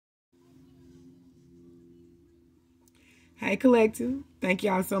Hey, collective. Thank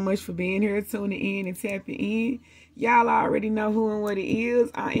y'all so much for being here, tuning in and tapping in. Y'all already know who and what it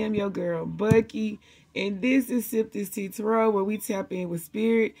is. I am your girl, Bucky. And this is Sip This Tea Tarot, where we tap in with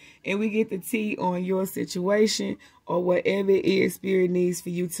spirit and we get the tea on your situation or whatever it is spirit needs for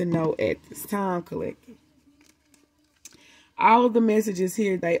you to know at this time, collective. All of the messages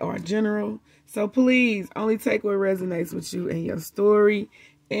here, they are general. So please only take what resonates with you and your story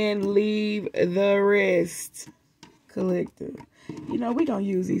and leave the rest. Collective. You know, we're going to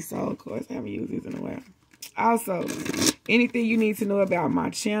use these soul cards. I haven't used these in a while. Also, anything you need to know about my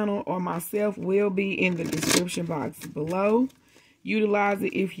channel or myself will be in the description box below. Utilize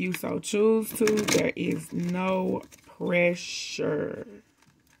it if you so choose to. There is no pressure.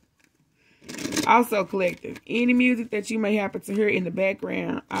 Also, collective, any music that you may happen to hear in the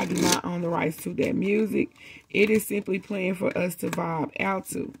background, I do not own the rights to that music. It is simply playing for us to vibe out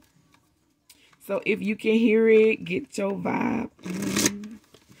to. So if you can hear it, get your vibe.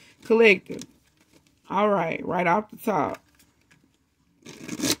 Collective. All right, right off the top.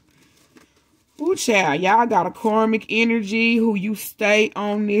 Ooh, child, y'all got a karmic energy who you stay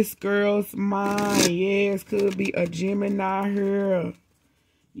on this girl's mind. Yes, could be a Gemini here.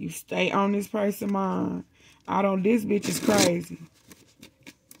 You stay on this person's mind. This bitch is crazy.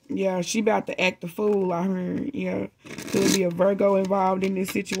 Yeah, she about to act a fool, I heard. Yeah, could be a Virgo involved in this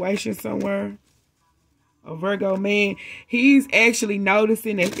situation somewhere. A Virgo man, he's actually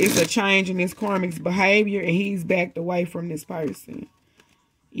noticing that it's a change in this karmic's behavior and he's backed away from this person.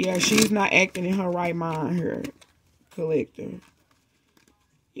 Yeah, she's not acting in her right mind here, collective.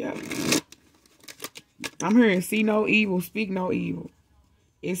 Yeah. I'm hearing see no evil, speak no evil.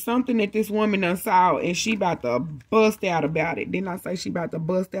 It's something that this woman done saw and she about to bust out about it. Didn't I say she about to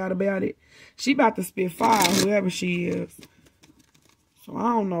bust out about it? She about to spit fire, whoever she is. So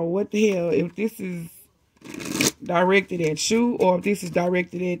I don't know what the hell, if this is directed at you or if this is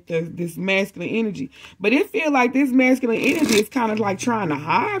directed at this masculine energy. But it feels like this masculine energy is kind of like trying to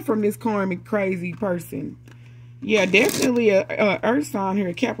hide from this karmic crazy person. Yeah, definitely a earth sign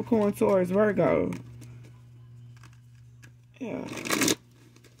here, Capricorn, Taurus, Virgo. Yeah.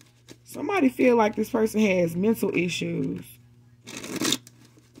 Somebody feel like this person has mental issues.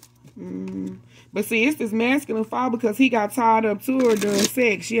 But see, it's this masculine fall because he got tied up to her during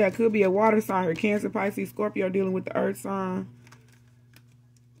sex. Yeah, it could be a water sign or Cancer, Pisces, Scorpio dealing with the earth sign.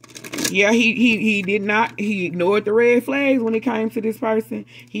 Yeah, he did not, he ignored the red flags when it came to this person.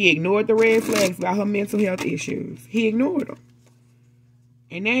 He ignored the red flags about her mental health issues. He ignored them.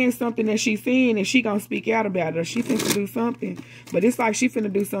 And that is something that she's seeing and she gonna speak out about it or she finna do something. But it's like she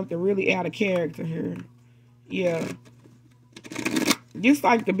finna do something really out of character here. Yeah. Just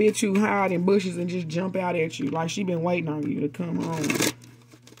like the bitch who hide in bushes and just jump out at you. Like she been waiting on you to come home.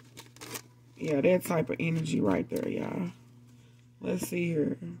 Yeah, that type of energy right there, y'all. Let's see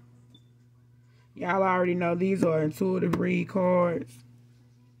here. Y'all already know these are intuitive read cards.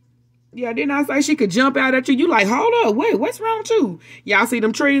 Yeah, didn't I say she could jump out at you? You like, hold up, wait, what's wrong with you? Y'all see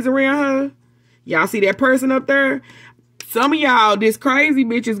them trees around her? Y'all see that person up there? Some of y'all, this crazy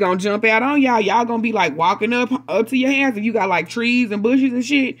bitch is gonna jump out on y'all. Y'all gonna be like walking up to your hands and you got like trees and bushes and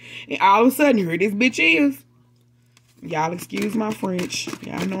shit. And all of a sudden, here this bitch is. Y'all excuse my French.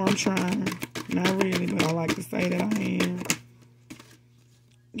 Y'all know I'm trying. Not really, but I like to say that I am.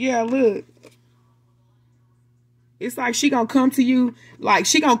 Yeah, look. It's like she gonna come to you, like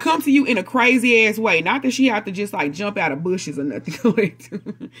she gonna come to you in a crazy ass way. Not that she have to just like jump out of bushes or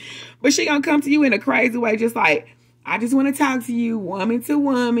nothing. But she gonna come to you in a crazy way, just like, I just want to talk to you, woman to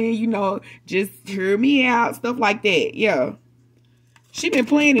woman, you know, just hear me out, stuff like that. Yeah. She been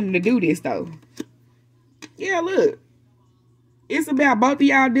planning to do this, though. Yeah, look. It's about both of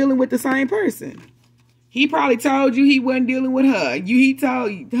y'all dealing with the same person. He probably told you he wasn't dealing with her. He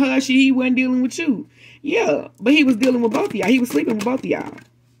told her he wasn't dealing with you. Yeah, but he was dealing with both of y'all. He was sleeping with both of y'all.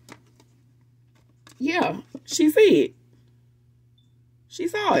 Yeah, she said. She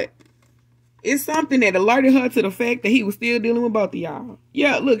saw it. It's something that alerted her to the fact that he was still dealing with both of y'all.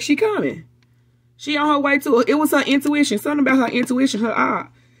 Yeah, look, she coming. She on her way to it. It was her intuition. Something about her intuition, her eye.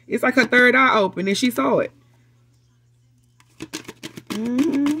 It's like her third eye open and she saw it.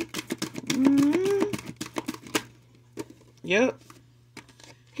 Yep.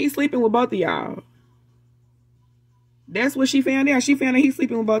 He's sleeping with both of y'all. That's what she found out. She found out he's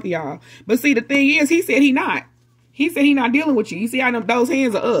sleeping with both of y'all. But see, the thing is, he said he not. He said he not dealing with you. You see how those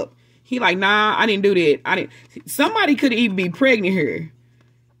hands are up. He like, nah, I didn't do that. Somebody could even be pregnant here.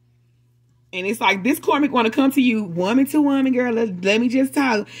 And it's like, this karmic want to come to you, woman to woman, girl. Let me just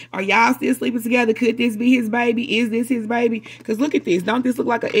talk. Are y'all still sleeping together? Could this be his baby? Is this his baby? Because look at this. Don't this look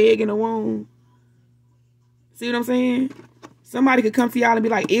like an egg in a womb? See what I'm saying? Somebody could come to y'all and be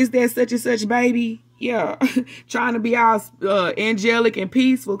like, is that such and such baby? Yeah. Trying to be all angelic and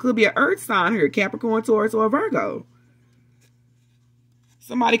peaceful. Could be an earth sign here. Capricorn, Taurus, or Virgo.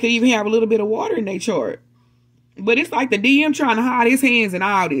 Somebody could even have a little bit of water in their chart. But it's like the DM trying to hide his hands in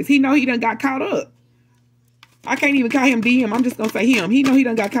all this. He know he done got caught up. I can't even call him DM. I'm just going to say him. He know he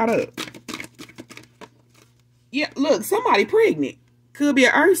done got caught up. Yeah, look, somebody pregnant. Could be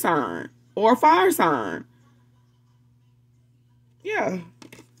an earth sign or a fire sign. Yeah.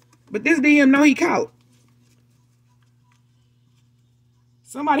 But this DM know he caught.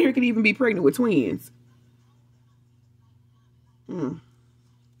 Somebody here could even be pregnant with twins.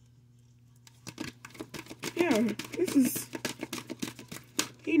 Yeah, this is...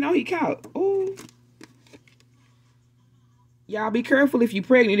 He know he caught. Oh. Y'all be careful if you're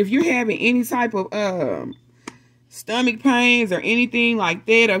pregnant. If you're having any type of stomach pains or anything like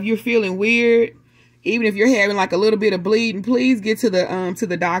that, or if you're feeling weird, even if you're having like a little bit of bleeding, please get to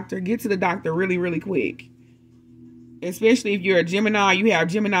the doctor. Get to the doctor really, really quick. Especially if you're a Gemini, you have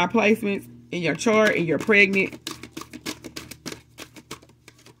Gemini placements in your chart and you're pregnant.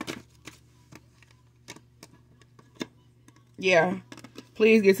 Yeah,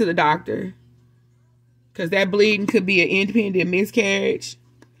 please get to the doctor. Because that bleeding could be an independent miscarriage.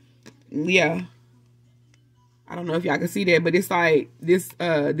 Yeah. I don't know if y'all can see that, but it's like this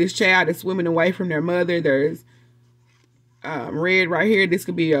child is swimming away from their mother. There's red right here. This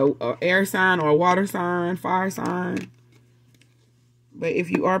could be a air sign or a water sign, fire sign. But if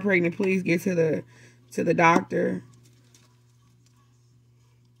you are pregnant, please get to the doctor.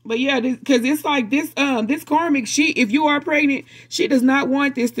 But yeah, because it's like this karmic, if you are pregnant, she does not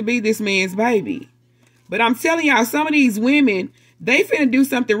want this to be this man's baby. But I'm telling y'all, some of these women, they finna do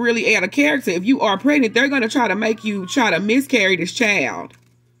something really out of character. If you are pregnant, they're going to try to make you try to miscarry this child.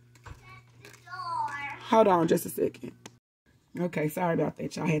 Hold on just a second. Okay, sorry about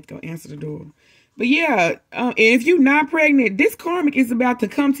that. Y'all had to go answer the door. But yeah, if you're not pregnant, this karmic is about to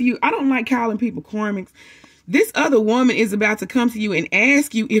come to you. I don't like calling people karmics. This other woman is about to come to you and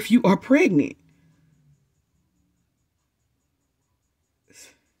ask you if you are pregnant.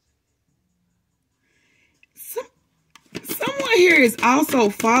 Someone here is also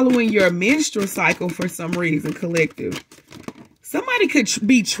following your menstrual cycle for some reason, collective. Somebody could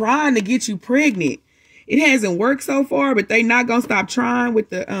be trying to get you pregnant. It hasn't worked so far, but they not going to stop trying with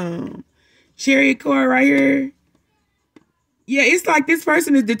the chariot card right here. Yeah, it's like this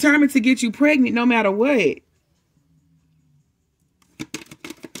person is determined to get you pregnant no matter what.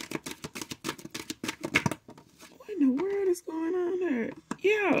 What in the world is going on there?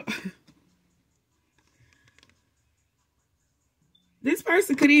 Yeah. This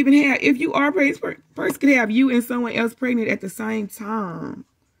person could even have, if you are pregnant, this person could have you and someone else pregnant at the same time.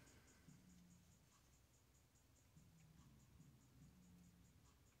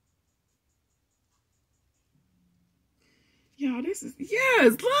 Y'all, this is,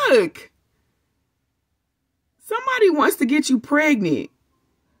 yes, look. Somebody wants to get you pregnant.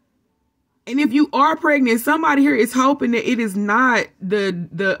 And if you are pregnant, somebody here is hoping that it is not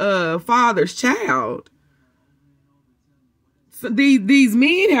the father's child. So these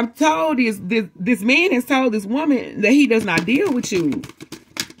men have told this man has told this woman that he does not deal with you.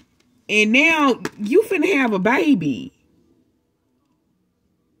 And now you finna have a baby.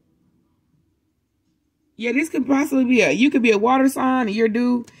 Yeah, this could possibly be you could be a water sign and you're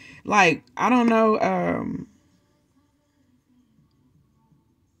due, like, I don't know,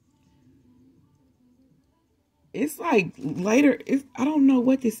 it's like later, I don't know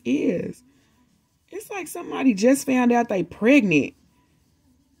what this is. It's like somebody just found out they pregnant.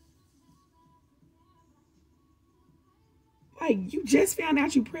 Like, you just found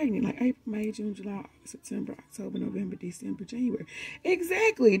out you pregnant. Like April, May, June, July, September, October, November, December, January.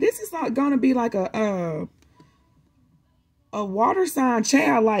 Exactly. This is not going to be like a water sign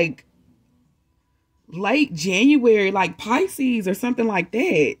child, like late January, like Pisces or something like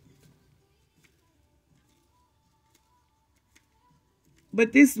that.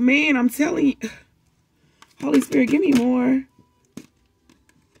 But this man, I'm telling you, Holy Spirit, give me more.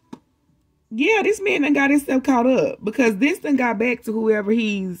 Yeah, this man done got himself caught up because this done got back to whoever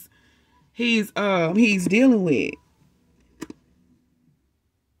he's dealing with.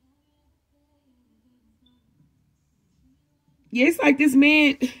 Yeah, it's like this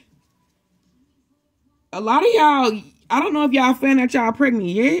man. A lot of y'all, I don't know if y'all found out y'all pregnant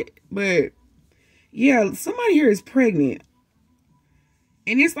yet, but yeah, somebody here is pregnant.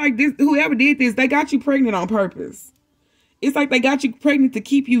 And it's like this, whoever did this, they got you pregnant on purpose. It's like they got you pregnant to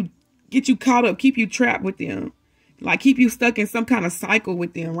get you caught up, keep you trapped with them. Like keep you stuck in some kind of cycle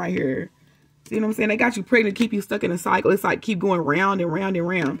with them right here. See what I'm saying? They got you pregnant, keep you stuck in a cycle. It's like keep going round and round and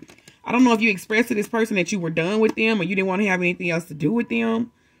round. I don't know if you expressed to this person that you were done with them or you didn't want to have anything else to do with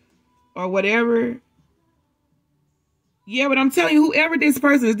them or whatever. Yeah, but I'm telling you, whoever this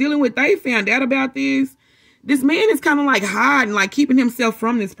person is dealing with, they found out about this. This man is kind of like hiding, like keeping himself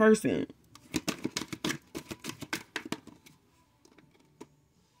from this person.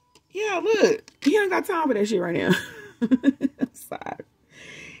 Yeah, look. He ain't got time for that shit right now. I'm sorry.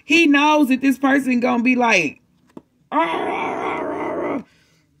 He knows that this person gonna be like,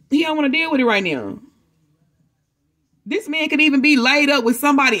 he don't want to deal with it right now. This man could even be laid up with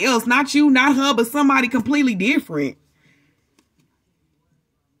somebody else. Not you, not her, but somebody completely different.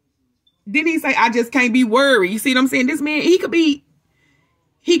 Then he say, I just can't be worried. You see what I'm saying? This man,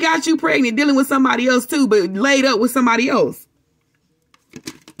 he got you pregnant dealing with somebody else too, but laid up with somebody else.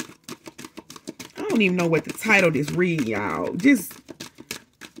 I don't even know what the title of this read, y'all. Just,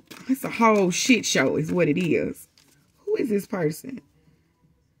 it's a whole shit show is what it is. Who is this person?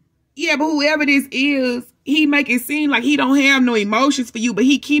 Yeah, but whoever this is, he make it seem like he don't have no emotions for you, but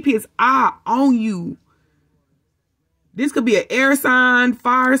he keep his eye on you. This could be an air sign,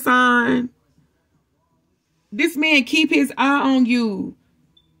 fire sign. This man keep his eye on you.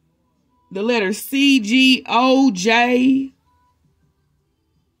 The letter C-G-O-J.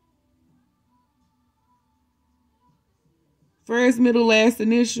 First, middle, last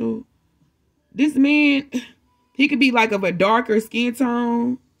initial. This man, he could be like of a darker skin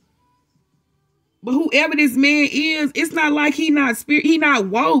tone. But whoever this man is, it's not like he not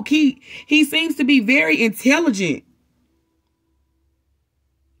woke. He seems to be very intelligent.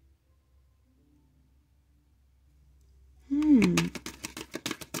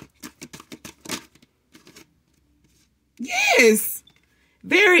 Yes.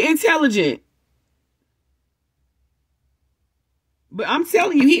 Very intelligent. But I'm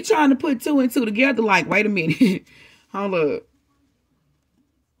telling you, he trying to put two and two together like, wait a minute. Hold up.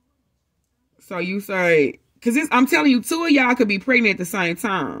 So you say, because I'm telling you, two of y'all could be pregnant at the same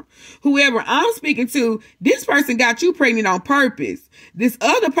time. Whoever I'm speaking to, this person got you pregnant on purpose. This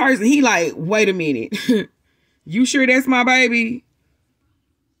other person, he like, wait a minute. You sure that's my baby?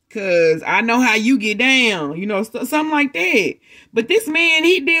 Because I know how you get down. You know, something like that. But this man,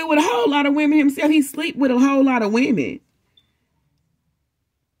 he deal with a whole lot of women himself. He sleep with a whole lot of women.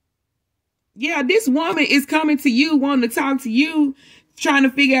 Yeah, this woman is coming to you, wanting to talk to you, trying to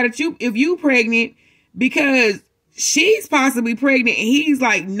figure out if you pregnant because she's possibly pregnant and he's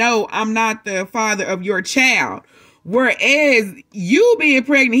like, no, I'm not the father of your child. Whereas you being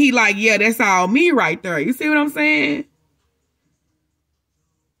pregnant, he like, yeah, that's all me right there. You see what I'm saying?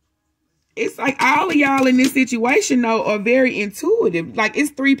 It's like all of y'all in this situation, though, are very intuitive. Like,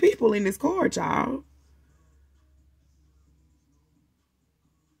 it's 3 people in this card, y'all.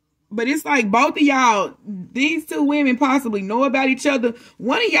 But it's like both of y'all, these 2 women possibly know about each other.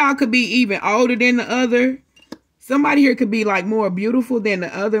 One of y'all could be even older than the other. Somebody here could be like more beautiful than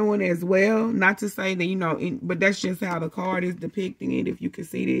the other one as well. Not to say that, you know, but that's just how the card is depicting it, if you can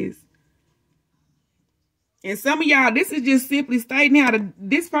see this. And some of y'all, this is just simply stating how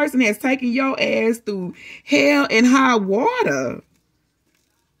this person has taken your ass through hell and high water.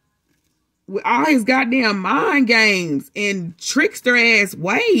 With all his goddamn mind games and trickster ass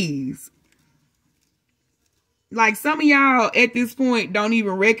ways. Like some of y'all at this point don't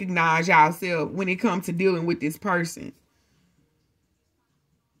even recognize yourself when it comes to dealing with this person.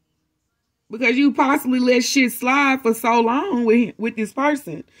 Because you possibly let shit slide for so long with this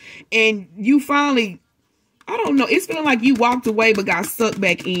person. And you finally, I don't know, it's feeling like you walked away but got sucked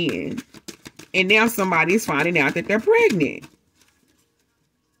back in. And now somebody is finding out that they're pregnant.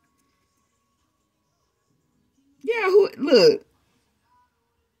 Yeah, look.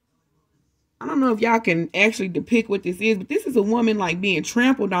 I don't know if y'all can actually depict what this is, but this is a woman like being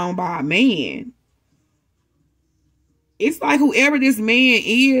trampled on by a man. It's like whoever this man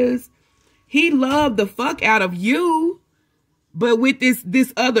is, he loved the fuck out of you. But with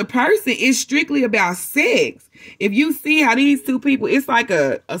this other person, it's strictly about sex. If you see how these 2 people, it's like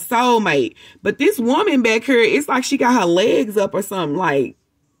a soulmate. But this woman back here, it's like she got her legs up or something. Like,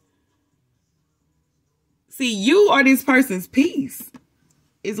 see, you are this person's peace,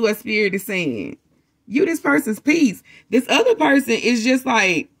 is what Spirit is saying. You this person's peace. This other person is just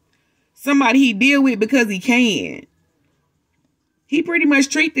like somebody he deal with because he can. He pretty much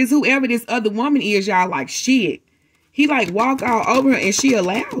treat whoever this other woman is, y'all, like shit. He like walk all over her and she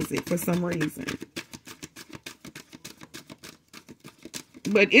allows it for some reason.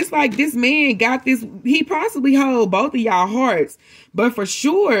 But it's like this man got this, he possibly hold both of y'all hearts. But for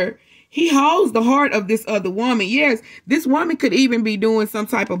sure, He holds the heart of this other woman. Yes, this woman could even be doing some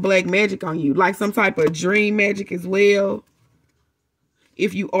type of black magic on you, like some type of dream magic as well.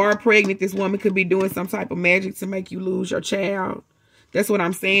 If you are pregnant, this woman could be doing some type of magic to make you lose your child. That's what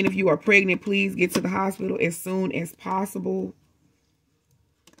I'm saying. If you are pregnant, please get to the hospital as soon as possible.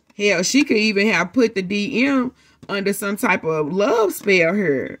 Hell, she could even have put the DM under some type of love spell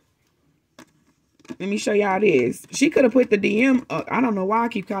here. Let me show y'all this. She could have put the DM, I don't know why I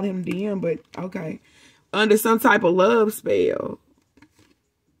keep calling him DM, but okay. Under some type of love spell.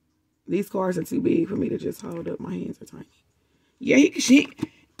 These cards are too big for me to just hold up. My hands are tiny. Yeah,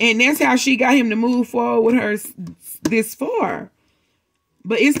 and that's how she got him to move forward with her this far.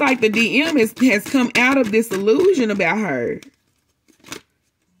 But it's like the DM has come out of this illusion about her.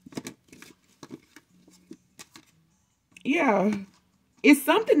 Yeah. It's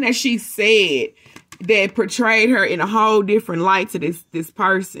something that she said that portrayed her in a whole different light to this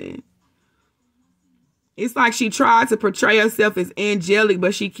person. It's like she tried to portray herself as angelic,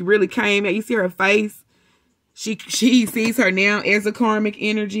 but she really came out. You see her face? She sees her now as a karmic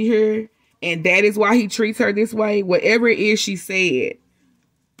energy here. And that is why he treats her this way. Whatever it is she said.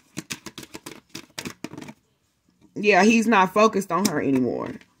 Yeah, he's not focused on her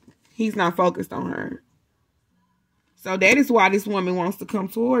anymore. He's not focused on her. So that is why this woman wants to come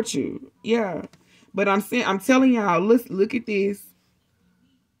towards you. Yeah. But I'm telling y'all, look at this.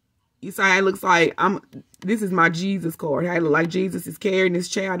 You see how it looks like this is my Jesus card. How it look like Jesus is carrying this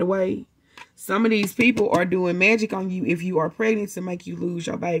child away. Some of these people are doing magic on you if you are pregnant to make you lose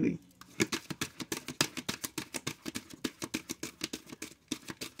your baby.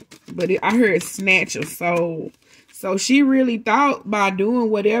 But I heard snatch a soul. So she really thought by doing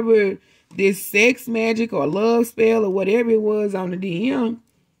whatever this sex magic or love spell or whatever it was on the DM,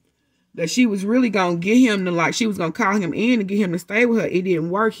 that she was really going to get him to, like, she was going to call him in and get him to stay with her. It didn't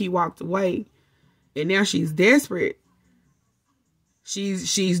work. He walked away. And now she's desperate.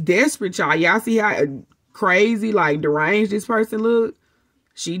 She's desperate, y'all. Y'all see how crazy, like, deranged this person look?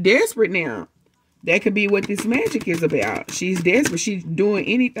 She desperate now. That could be what this magic is about. She's desperate. She's doing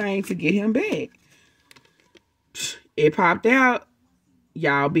anything to get him back. It popped out.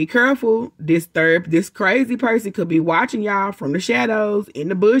 Y'all be careful. This crazy person could be watching y'all from the shadows in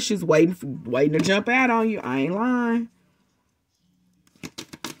the bushes, waiting to jump out on you. I ain't lying.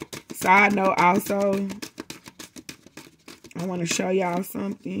 Side note also, I want to show y'all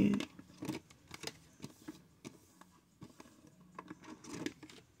something.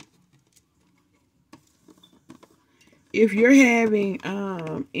 If you're having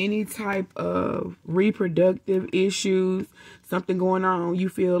any type of reproductive issues, something going on, you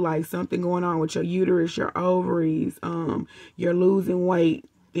feel like something going on with your uterus, your ovaries, you're losing weight,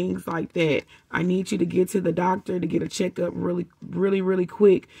 things like that, I need you to get to the doctor to get a checkup really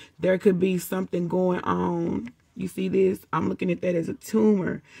quick. There could be something going on. You see this? I'm looking at that as a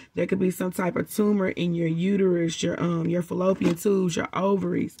tumor. There could be some type of tumor in your uterus, your fallopian tubes, your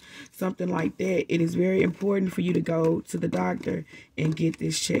ovaries, something like that. It is very important for you to go to the doctor and get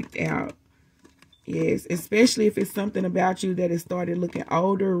this checked out. Yes, especially if it's something about you that has started looking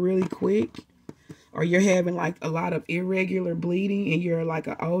older really quick, or you're having like a lot of irregular bleeding and you're like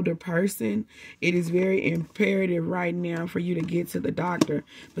an older person. It is very imperative right now for you to get to the doctor,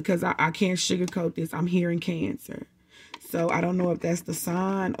 because I can't sugarcoat this. I'm hearing cancer. So I don't know if that's the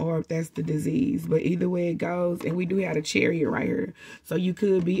sign or if that's the disease, but either way it goes, and we do have a chariot right here. So you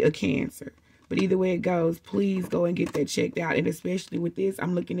could be a cancer. But either way it goes, please go and get that checked out. And especially with this,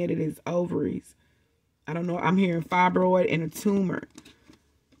 I'm looking at it as ovaries. I don't know. I'm hearing fibroid and a tumor.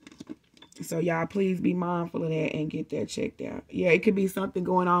 So y'all please be mindful of that and get that checked out. Yeah, it could be something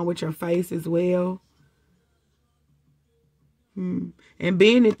going on with your face as well. And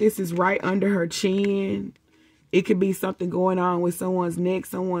being that this is right under her chin, it could be something going on with someone's neck,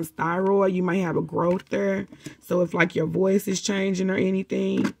 someone's thyroid. You might have a growth there. So if like your voice is changing or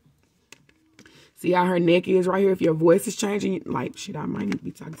anything. See how her neck is right here? If your voice is changing, like, shit, I might need to be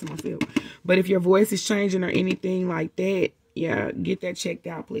talking to myself. But if your voice is changing or anything like that, yeah, get that checked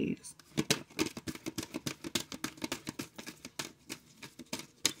out, please.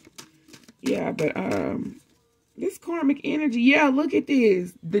 Yeah, but this karmic energy, yeah, look at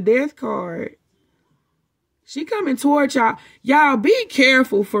this. The death card. She coming towards y'all. Y'all be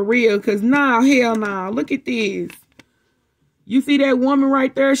careful for real, because nah, hell nah. Look at this. You see that woman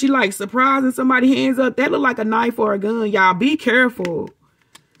right there? She like surprising somebody, hands up. That look like a knife or a gun. Y'all be careful.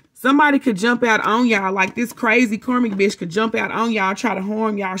 Somebody could jump out on y'all, like this crazy karmic bitch could jump out on y'all, try to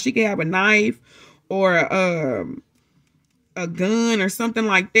harm y'all. She could have a knife or a gun or something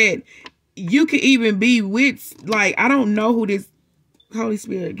like that. You could even be with, like, I don't know who this Holy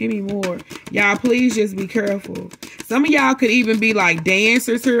Spirit, give me more. Y'all, please just be careful. Some of y'all could even be like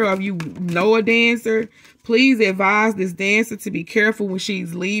dancers here, or if you know a dancer, please advise this dancer to be careful when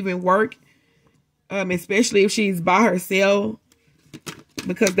she's leaving work, especially if she's by herself,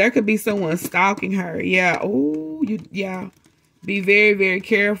 because there could be someone stalking her. Yeah. Oh, yeah. Be very, very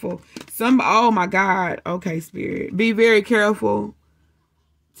careful. Oh my God. Okay, Spirit. Be very careful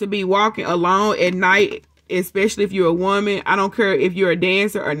to be walking alone at night, especially if you're a woman. I don't care if you're a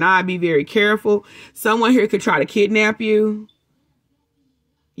dancer or not. Be very careful. Someone here could try to kidnap you.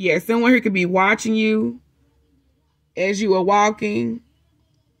 Yeah, someone here could be watching you as you are walking.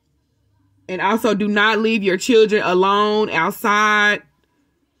 And also, do not leave your children alone outside.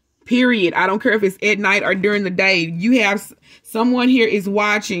 Period. I don't care if it's at night or during the day. You have someone here is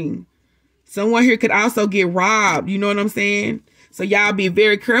watching. Someone here could also get robbed. You know what I'm saying? So y'all be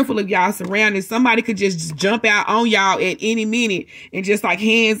very careful of y'all surroundings. Somebody could just jump out on y'all at any minute and just like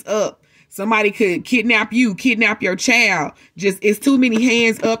hands up. Somebody could kidnap you, kidnap your child. Just, it's too many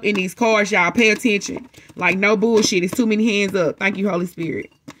hands up in these cars, y'all. Pay attention. Like, no bullshit. It's too many hands up. Thank you, Holy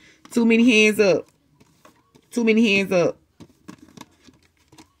Spirit. Too many hands up. Too many hands up.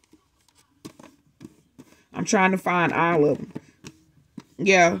 I'm trying to find all of them.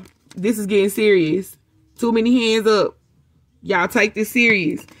 Yeah, this is getting serious. Too many hands up. Y'all take this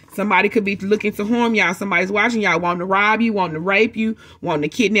serious. Somebody could be looking to harm y'all. Somebody's watching y'all, wanting to rob you, wanting to rape you, wanting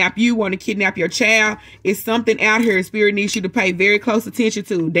to kidnap you, wanting to kidnap your child. It's something out here Spirit needs you to pay very close attention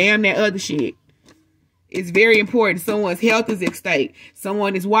to. Damn that other shit. It's very important. Someone's health is at stake.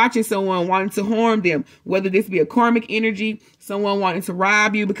 Someone is watching someone wanting to harm them. Whether this be a karmic energy, someone wanting to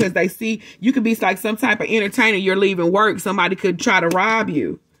rob you because they see you could be like some type of entertainer. You're leaving work. Somebody could try to rob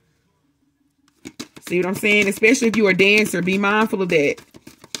you. See what I'm saying? Especially if you're a dancer. Be mindful of that.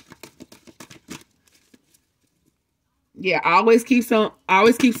 Yeah, always keep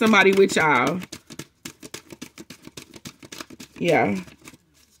somebody with y'all. Yeah.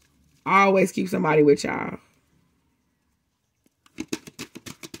 Always keep somebody with y'all.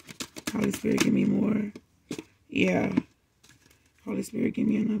 Holy Spirit, give me more. Yeah. Holy Spirit, give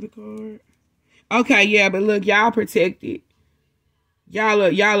me another card. Okay, yeah, but look, y'all protected. Y'all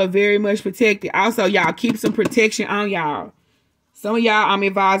are very much protected. Also, y'all keep some protection on y'all. Some of y'all, I'm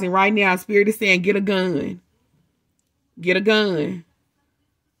advising right now, Spirit is saying, get a gun. Get a gun.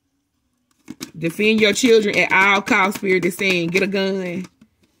 Defend your children at all costs, Spirit is saying, get a gun.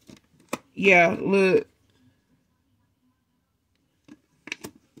 Yeah, look.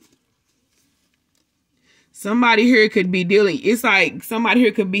 Somebody here could be dealing. It's like somebody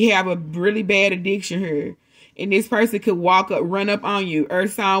here could have a really bad addiction here. And this person could run up on you.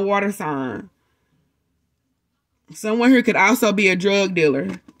 Earth sign, water sign. Someone here could also be a drug dealer.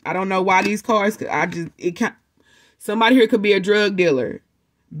 I don't know why these cards, somebody here could be a drug dealer.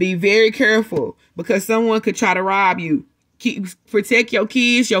 Be very careful because someone could try to rob you. Protect your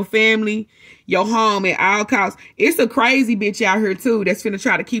kids, your family, your home at all costs. It's a crazy bitch out here too that's finna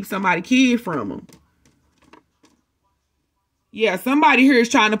try to keep somebody's kid from them. Yeah, somebody here is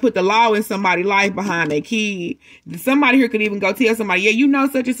trying to put the law in somebody's life behind their kid. Somebody here could even go tell somebody, yeah, you know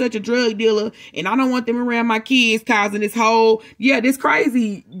such and such a drug dealer, and I don't want them around my kids causing this whole, this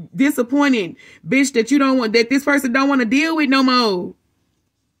crazy, disappointed bitch that this person don't want to deal with no more.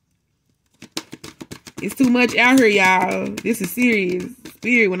 It's too much out here, y'all. This is serious.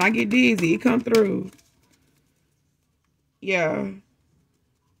 Spirit, when I get dizzy, it come through. Yeah.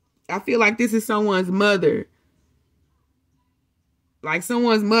 I feel like this is someone's mother. Like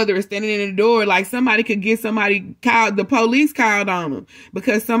someone's mother is standing in the door. Like somebody could get the police called on them.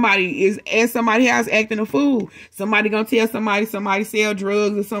 Because somebody is at somebody's house acting a fool. Somebody gonna tell somebody sell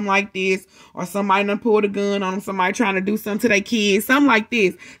drugs or something like this. Or somebody done pulled a gun on them. Somebody trying to do something to their kids. Something like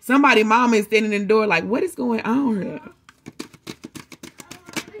this. Somebody mama is standing in the door like, what is going on here?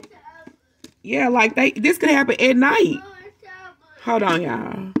 Yeah, like this could happen at night. Hold on,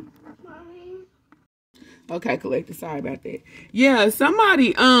 y'all. Okay, collector, sorry about that. Yeah,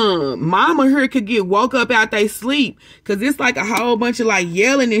 somebody, mama here could get woke up out they sleep. Cause it's like a whole bunch of like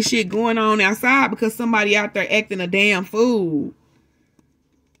yelling and shit going on outside because somebody out there acting a damn fool.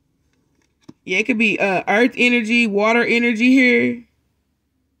 Yeah, it could be earth energy, water energy here.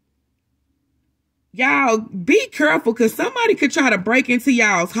 Y'all be careful cause somebody could try to break into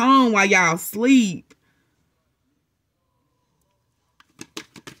y'all's home while y'all sleep.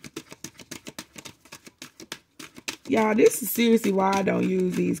 Y'all, this is seriously why I don't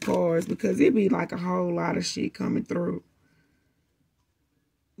use these cards. Because it be like a whole lot of shit coming through.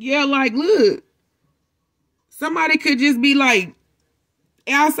 Yeah, like, look. Somebody could just be like,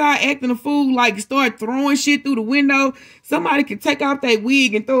 outside acting a fool, like start throwing shit through the window, somebody can take off their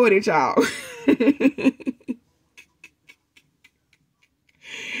wig and throw it at y'all.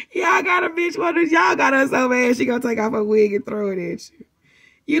 Y'all got a bitch, y'all got her so bad she gonna take off her wig and throw it at you.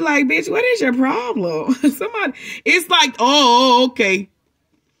 You like, bitch, what is your problem? Somebody, it's like, oh, okay.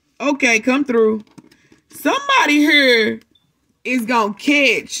 Okay, come through. Somebody here is gonna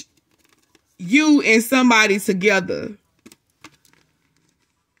catch you and somebody together.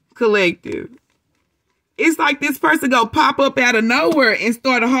 Collective. It's like this person gonna pop up out of nowhere and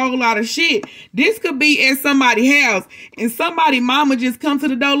start a whole lot of shit. This could be at somebody's house and somebody mama just come to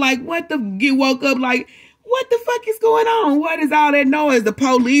the door like, what the, get woke up like, what the fuck is going on? What is all that noise? The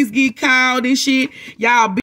police get called and shit. Y'all